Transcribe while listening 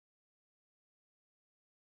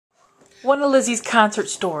One of Lizzy's concert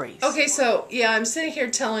stories. Okay, so, yeah, I'm sitting here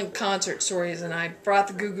telling concert stories, and I brought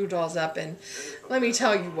the Goo Goo Dolls up, and let me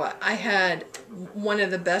tell you what, I had one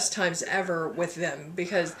of the best times ever with them,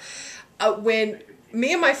 because when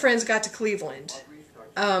me and my friends got to Cleveland,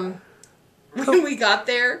 when we got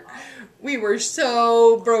there, we were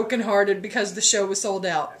so brokenhearted because the show was sold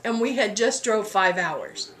out, and we had just drove 5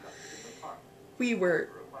 hours. We were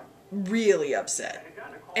really upset,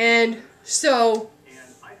 and so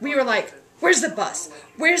we were like, where's the bus?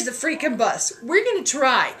 Where's the freaking bus? We're going to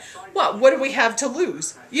try. What do we have to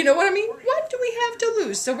lose? You know what I mean? What do we have to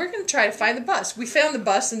lose? So we're going to try to find the bus. We found the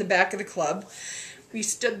bus in the back of the club. We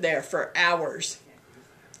stood there for hours.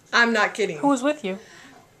 I'm not kidding. Who was with you?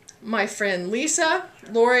 My friend Lisa,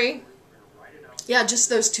 Lori. Yeah, just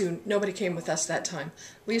those two. Nobody came with us that time.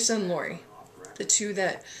 Lisa and Lori. The two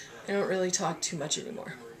that I don't really talk too much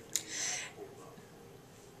anymore.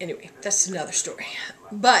 Anyway, that's another story.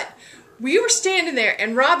 But we were standing there,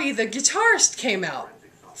 and Robbie, the guitarist, came out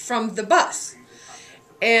from the bus.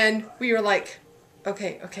 And we were like,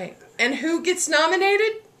 okay. And who gets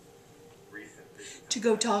nominated? To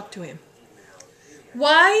go talk to him.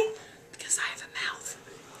 Why? Because I have a mouth.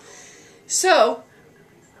 So,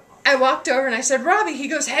 I walked over and I said, Robbie, he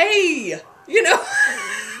goes, hey, you know,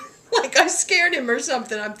 like I scared him or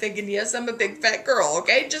something. I'm thinking, yes, I'm a big fat girl,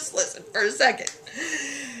 okay? Just listen for a second.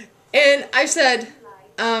 And I said,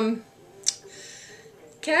 can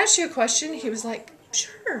I ask you a question? He was like,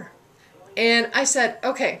 sure. And I said,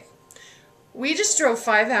 okay, we just drove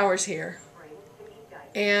 5 hours here,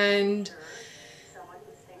 and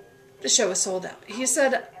the show was sold out. He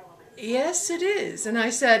said, yes, it is. And I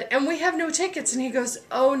said, and we have no tickets. And he goes,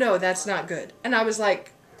 oh, no, that's not good. And I was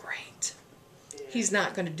like, great. He's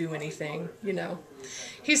not going to do anything, you know.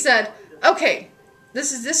 He said, okay,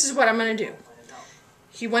 this is what I'm going to do.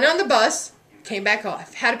 He went on the bus, came back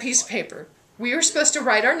off, had a piece of paper. We were supposed to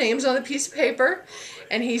write our names on the piece of paper,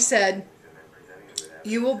 and he said,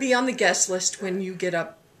 you will be on the guest list when you get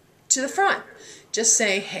up to the front. Just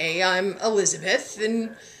say, hey, I'm Elizabeth,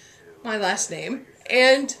 and my last name,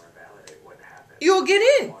 and you'll get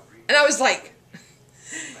in. And I was like,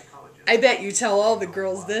 I bet you tell all the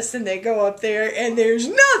girls this, and they go up there, and there's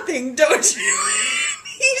nothing, don't you?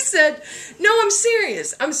 He said, no, I'm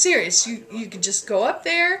serious. I'm serious. You can just go up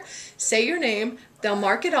there, say your name, they'll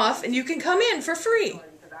mark it off, and you can come in for free.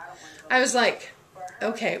 I was like,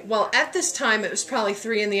 okay. Well, at this time, it was probably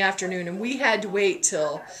 3 in the afternoon, and we had to wait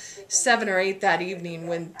till 7 or 8 that evening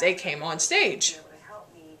when they came on stage.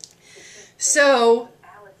 So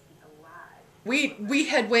we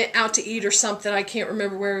had went out to eat or something. I can't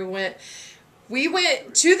remember where we went. We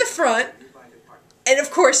went to the front. And,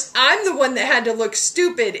 of course, I'm the one that had to look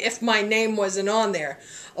stupid if my name wasn't on there.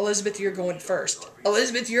 Elizabeth, you're going first.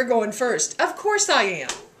 Elizabeth, you're going first. Of course I am.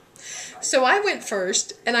 So I went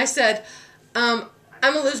first, and I said, I'm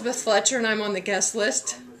Elizabeth Fletcher, and I'm on the guest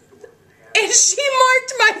list. And she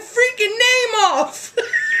marked my freaking name off.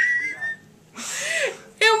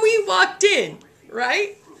 And we walked in,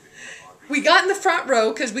 right? We got in the front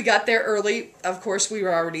row because we got there early. Of course, we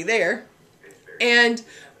were already there. And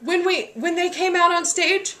when they came out on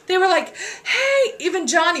stage, they were like, hey, even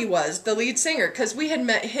Johnny was, the lead singer, because we had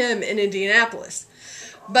met him in Indianapolis.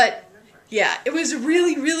 But, yeah, it was a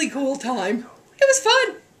really, really cool time. It was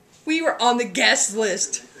fun. We were on the guest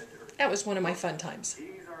list. That was one of my fun times.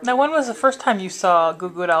 Now, when was the first time you saw Goo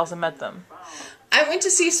Goo Dolls and met them? I went to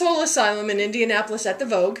see Soul Asylum in Indianapolis at the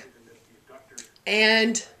Vogue,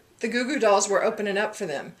 and the Goo Goo Dolls were opening up for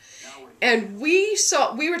them. And we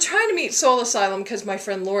were trying to meet Soul Asylum because my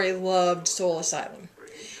friend Lori loved Soul Asylum.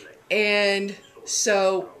 And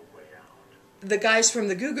so the guys from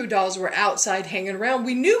the Goo Goo Dolls were outside hanging around.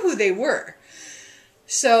 We knew who they were.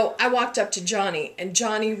 So I walked up to Johnny, and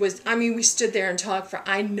Johnny was, we stood there and talked for,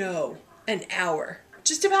 an hour.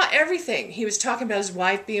 Just about everything. He was talking about his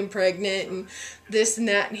wife being pregnant and this and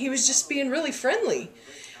that, and he was just being really friendly.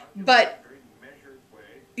 But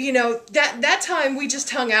you know, that time we just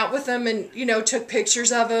hung out with them and, you know, took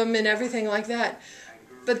pictures of them and everything like that.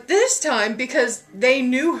 But this time, because they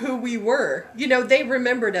knew who we were, you know, they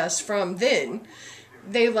remembered us from then,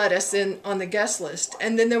 they let us in on the guest list.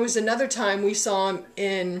 And then there was another time we saw them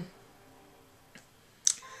in,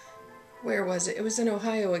 where was it? It was in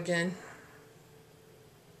Ohio again.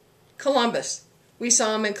 Columbus. We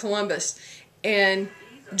saw him in Columbus. And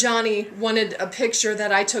Johnny wanted a picture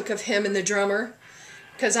that I took of him and the drummer,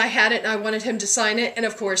 because I had it and I wanted him to sign it, and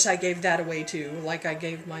of course I gave that away too, like I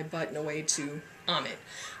gave my button away to Amit.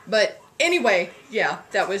 But anyway, yeah,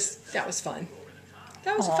 that was fun.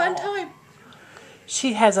 That was a fun time.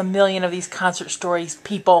 She has a million of these concert stories,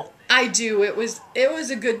 people. I do. It was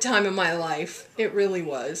a good time in my life. It really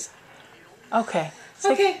was. Okay.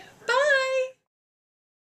 Okay.